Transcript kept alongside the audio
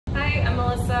I'm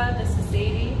Melissa. This is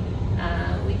Sadie.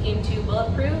 We came to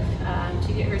Bulletproof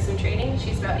to get her some training.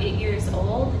 She's about 8 years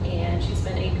old and she's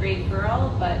been a great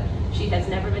girl, but she has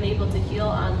never been able to heel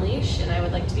on leash, and I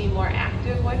would like to be more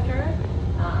active with her.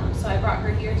 So I brought her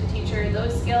here to teach her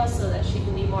those skills so that she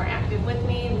can be more active with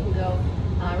me. We can go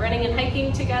running and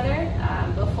hiking together.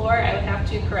 Before, I would have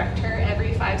to correct her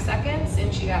every 5 seconds,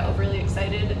 and she got overly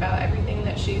excited about everything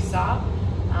that she saw.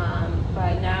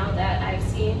 But now that I've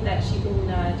seen that she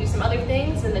can do some other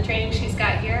things in the training she's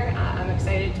got here, I'm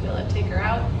excited to be able to take her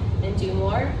out and do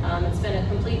more. It's been a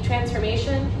complete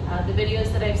transformation. The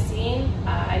videos that I've seen,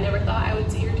 I never thought I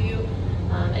would see her do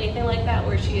anything like that,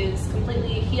 where she is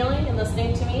completely healing and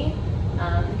listening to me.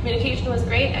 The communication was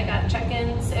great. I got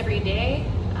check-ins every day,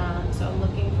 so I'm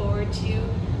looking forward to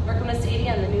working with Sadie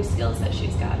on the new skills that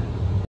she's got.